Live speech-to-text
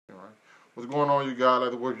What's going on, you guys? I'd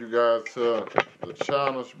like to welcome you guys to the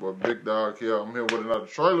channel. It's your boy Big Dog here. I'm here with another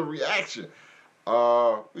trailer reaction.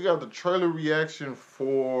 We got the trailer reaction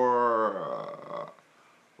for.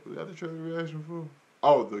 What we got the trailer reaction for?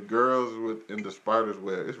 Oh, the girls in the spider's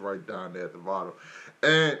web. It's right down there at the bottom.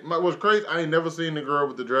 And what's crazy, I ain't never seen the girl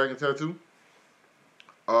with the dragon tattoo.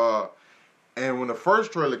 And when the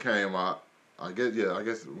first trailer came out, I guess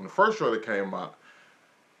when the first trailer came out,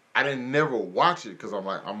 I didn't never watch it because I'm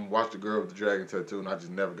like, I'm gonna watch the girl with the dragon tattoo, and I just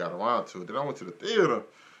never got around to it. Then I went to the theater,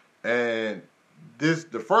 and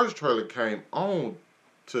the first trailer came on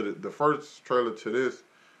to the first trailer to this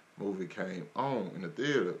movie came on in the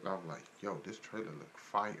theater. And I was like, yo, this trailer look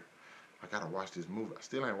fire. I gotta watch this movie. I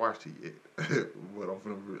still ain't watched it yet, but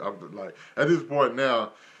I'm like, at this point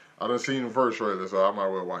now, I done seen the first trailer, so I might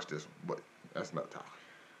well watch this one. But that's not time.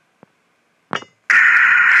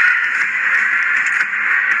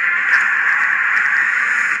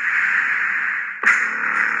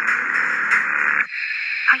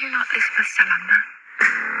 Are you not Lisbeth Salander?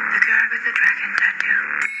 The girl with the dragon tattoo?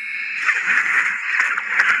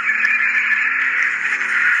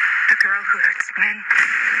 The girl who hurts men?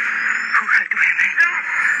 Who hurt women?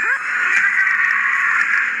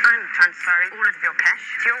 I'm transferring all of your cash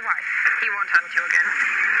to your wife. He won't hunt you again.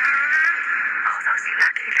 Oh, those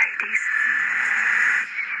lucky ladies.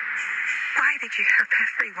 Why did you help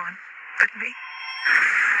everyone but me?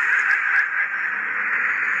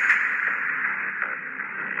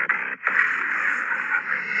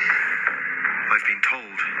 I've been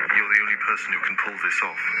told you're the only person who can pull this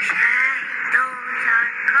off.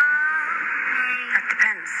 That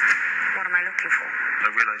depends. What am I looking for? I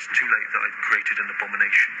realized too late that I'd created an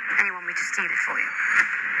abomination. And you want me to steal it for you?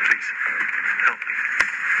 Please, help me.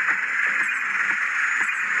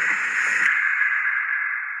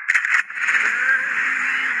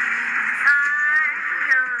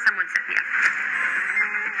 Someone set me up.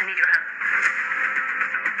 I need your help.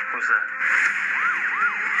 What's that?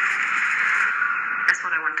 That's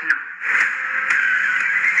what I want to know.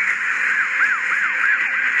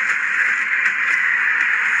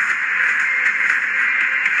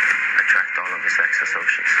 I tracked all of his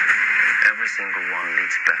ex-associates. Every single one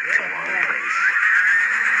leads back to one place.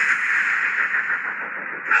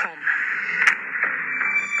 Home.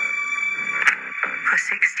 For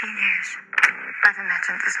 16 years, I've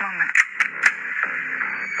imagined this moment.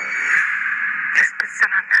 Lisbeth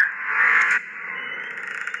Salander.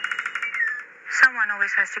 Someone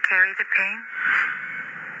always has to carry the pain.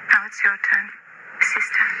 Now it's your turn,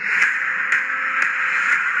 sister.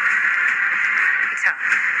 It's her.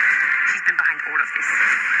 She's been behind all of this.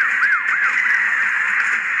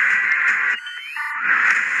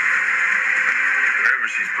 Wherever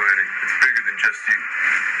she's planning, it's bigger than just you.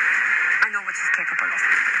 I know what she's capable of.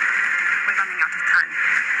 We're running out of time.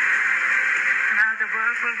 Now the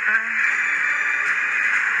world will burn.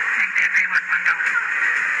 And everyone will know.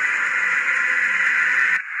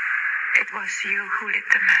 It was you who lit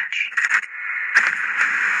the match.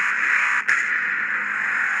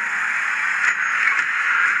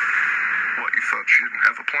 What, you thought she didn't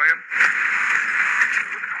have a plan?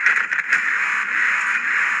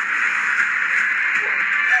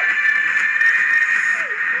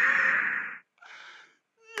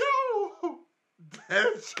 Yo,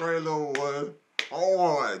 that trailer was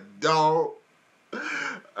hard, dog.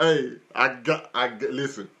 Hey,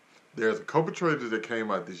 listen. There's a couple trailers that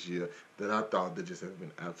came out this year that I thought that just have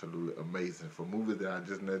been absolutely amazing for movies that I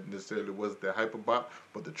just necessarily wasn't that hype about,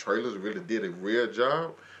 but the trailers really did a real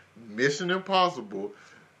job. Mission Impossible.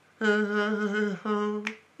 That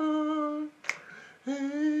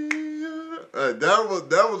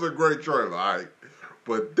was a great trailer, all right.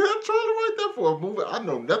 But that trailer right there for a movie I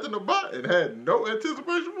know nothing about and had no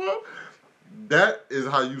anticipation for, that is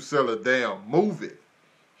how you sell a damn movie.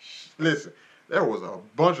 Listen, there was a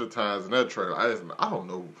bunch of times in that trailer. I don't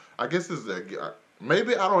know. I guess this is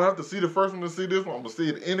maybe I don't have to see the first one to see this one. I'm gonna see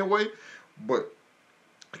it anyway. But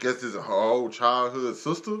I guess this is her old childhood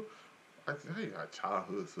sister. Hey, her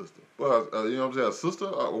childhood sister. Well, you know what I'm saying? A sister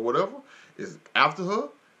or whatever is after her.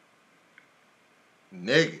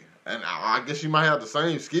 Nigga. And I guess she might have the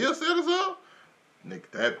same skill set as her. Nigga,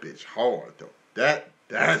 that bitch hard though.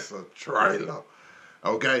 That's a trailer.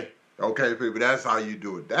 Okay? Okay, people, that's how you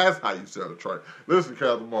do it. That's how you sell a trailer. Listen,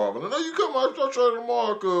 Captain Marvel, I know you come out your trailer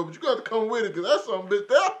tomorrow, cuz, but you got to come with it, because that's some bitch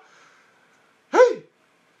there. Hey!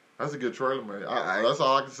 That's a good trailer, man. That's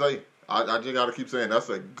all I can say. I just got to keep saying that's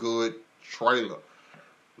a good trailer.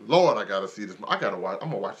 Lord, I got to see this. I'm going to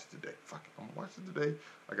watch it today. Fuck it. I'm going to watch it today.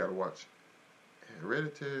 I got to watch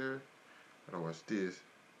Hereditary. I got to watch this.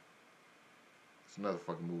 It's another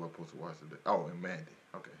fucking movie I'm supposed to watch today. Oh, and Mandy.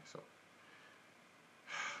 Okay, so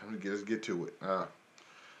let's get to it.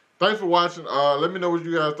 Thanks for watching. Let me know what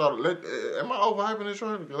you guys thought. Am I overhyping this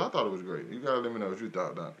trailer? Because I thought it was great. You gotta let me know what you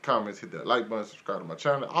thought down in the comments. Hit that like button. Subscribe to my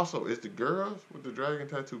channel. Also, is the girls with the dragon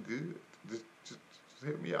tattoo good? Just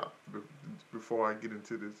hit me out before I get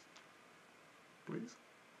into this, please.